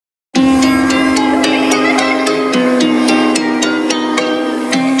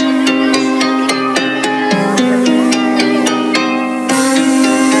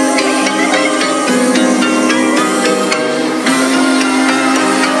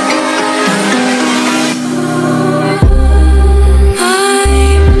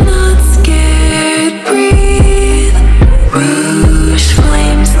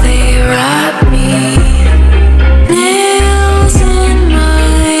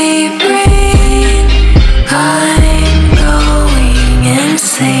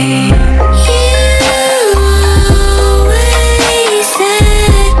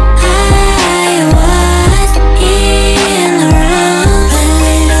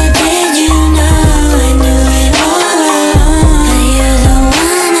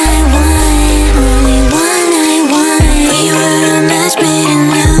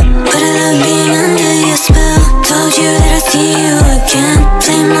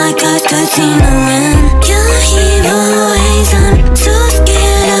like I could see no end. You're here always, I'm so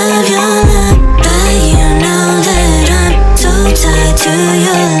scared of your love, but you know that I'm so tied to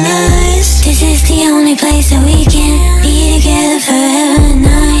your lies. This is the only place that we can be together forever and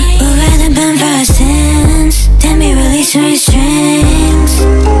night. We'd rather burn for our sins than be released from restraints.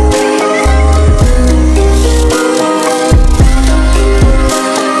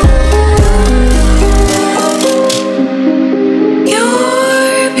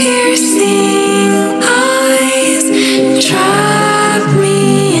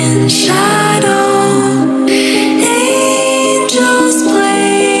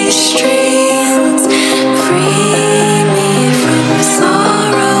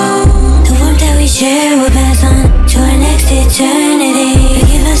 Eternity.